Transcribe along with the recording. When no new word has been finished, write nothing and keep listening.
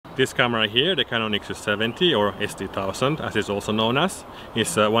This camera here, the Canon IXUS 70 or SD1000 as it's also known as,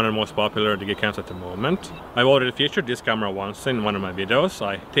 is one of the most popular digicams at the moment. I've already featured this camera once in one of my videos.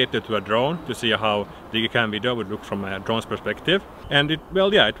 I taped it to a drone to see how digicam video would look from a drone's perspective. And it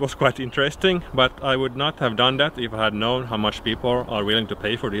was quite interesting, but I would not have done that if I had known how much people are willing to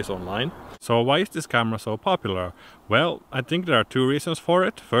pay for this online. So why is this camera so popular? Well, I think there are two reasons for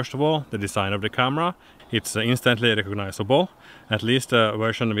it. First of all, the design of the camera. It's instantly recognizable, at least the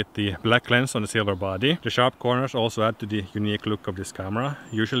version with the black lens on the silver body. The sharp corners also add to the unique look of this camera.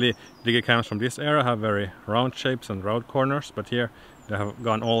 Usually digicams from this era have very round shapes and round corners, but here they have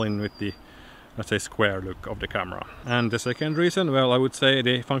gone all in with the, let's say, square look of the camera. And the second reason, well, I would say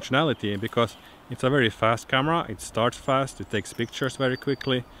the functionality, because it's a very fast camera. It starts fast, it takes pictures very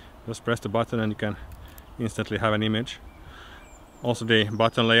quickly. Just press the button and you can instantly have an image. Also the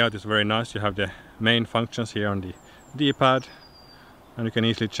button layout is very nice. You have the main functions here on the D-pad and you can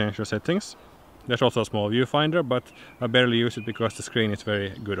easily change your settings. There's also a small viewfinder, but I barely use it because the screen is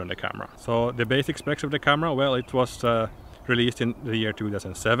very good on the camera. So the basic specs of the camera, well, it was released in the year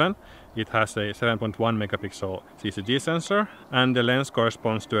 2007. It has a 7.1 megapixel CCD sensor and the lens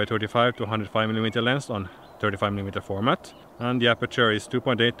corresponds to a 35 to 105mm lens on 35mm format, and the aperture is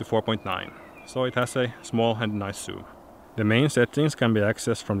 2.8 to 4.9, so it has a small and nice zoom. The main settings can be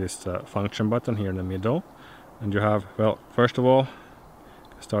accessed from this function button here in the middle, and you have, well, first of all,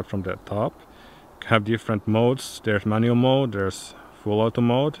 start from the top. You have different modes. There's manual mode, there's full auto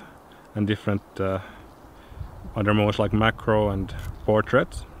mode, and different other modes like macro and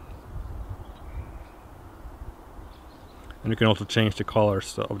portrait. And you can also change the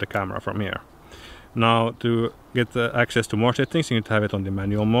colors of the camera from here. Now, to get access to more settings, you need to have it on the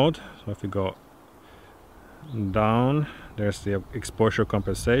manual mode. So if you go down, there's the exposure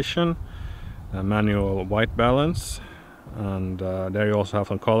compensation, manual white balance, and there you also have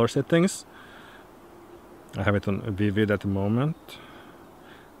some color settings. I have it on vivid at the moment.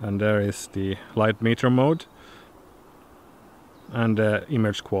 And there is the light meter mode and the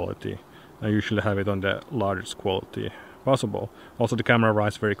image quality. I usually have it on the largest quality possible. Also the camera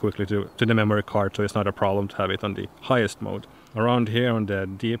writes very quickly to the memory card, so it's not a problem to have it on the highest mode. Around here on the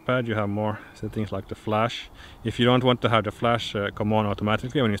D-pad you have more settings like the flash. If you don't want to have the flash come on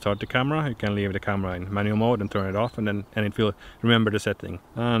automatically when you start the camera, you can leave the camera in manual mode and turn it off, and it will remember the setting.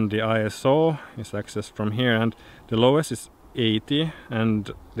 And the ISO is accessed from here, and the lowest is 80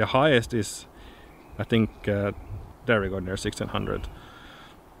 and the highest is, I think, there we go, there's 1600.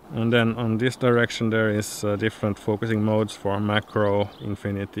 And then on this direction there is different focusing modes for macro,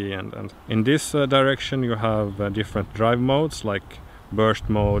 infinity, and in this direction you have different drive modes like burst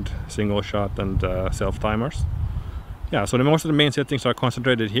mode, single shot, and self-timers. Yeah, so most of the main settings are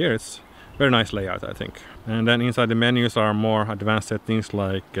concentrated here. It's very nice layout, I think. And then inside the menus are more advanced settings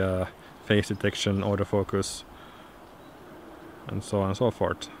like face detection, autofocus, and so on and so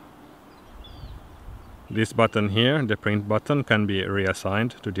forth. This button here, the print button, can be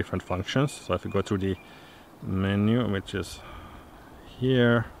reassigned to different functions. So if you go through the menu, which is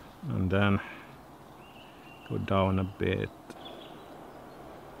here, and then go down a bit,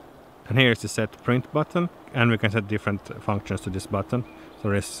 and here is the set print button, and we can set different functions to this button. So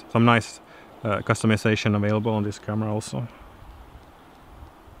there is some nice customization available on this camera also.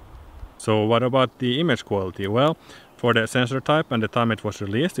 So what about the image quality? Well, for the sensor type and the time it was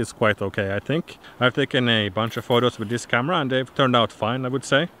released, it's quite okay, I think. I've taken a bunch of photos with this camera and they've turned out fine, I would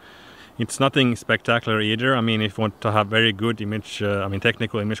say. It's nothing spectacular either. I mean, if you want to have very good image,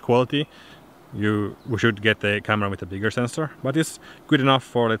 technical image quality, we should get a camera with a bigger sensor. But it's good enough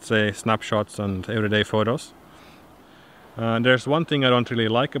for, let's say, snapshots and everyday photos. There's one thing I don't really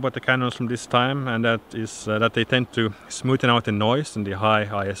like about the Canons from this time, and that is that they tend to smoothen out the noise in the high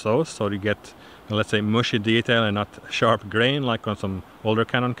ISOs, so you get, let's say, mushy detail and not sharp grain like on some older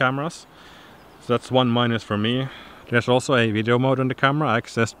Canon cameras. So that's one minus for me. There's also a video mode on the camera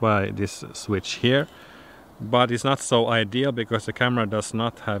accessed by this switch here, but it's not so ideal because the camera does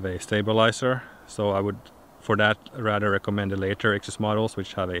not have a stabilizer, so I would for that rather recommend the later IXUS models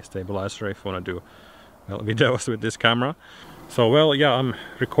which have a stabilizer if you want to do, well, videos with this camera. So, well, yeah, I'm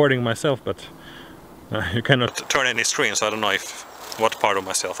recording myself, but you cannot turn any screen, so I don't know what part of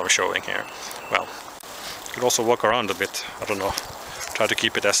myself I'm showing here. Well, I could also walk around a bit, I don't know, try to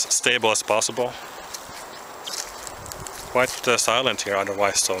keep it as stable as possible. Quite silent here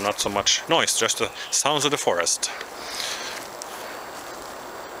otherwise, so not so much noise, just the sounds of the forest.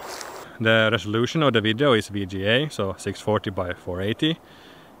 The resolution of the video is VGA, so 640 by 480.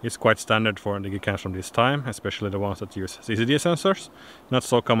 It's quite standard for digicams from this time, especially the ones that use CCD sensors. Not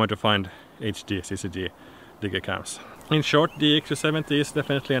so common to find HD CCD digicams. In short, the IXUS70 is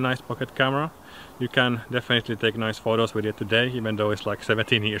definitely a nice pocket camera. You can definitely take nice photos with it today, even though it's like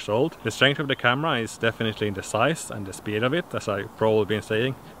 17 years old. The strength of the camera is definitely in the size and the speed of it, as I've probably been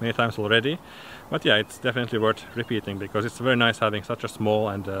saying many times already. But yeah, it's definitely worth repeating because it's very nice having such a small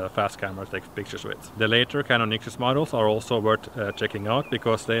and fast camera to take pictures with. The later Canon IXUS models are also worth checking out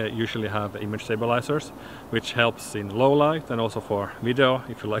because they usually have image stabilizers, which helps in low light and also for video,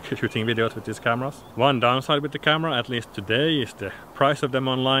 if you like shooting videos with these cameras. One downside with the camera, at least today, is the price of them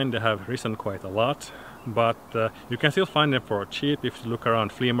online. They have risen quite a lot, but you can still find them for cheap if you look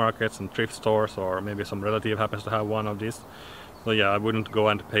around flea markets and thrift stores, or maybe some relative happens to have one of these. So yeah, I wouldn't go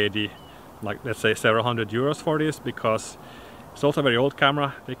and pay the, like, let's say several €100 for this, because it's also a very old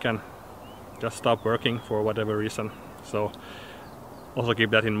camera. They can just stop working for whatever reason. So also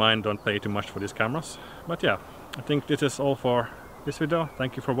keep that in mind, don't pay too much for these cameras. But yeah, I think this is all for this video.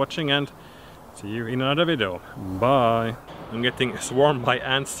 Thank you for watching and see you in another video. Bye! I'm getting swarmed by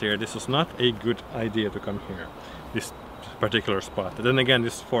ants here. This is not a good idea to come here, this particular spot. But then again,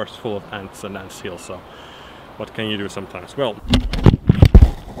 this forest is full of ants and ants hill, so what can you do sometimes? Well,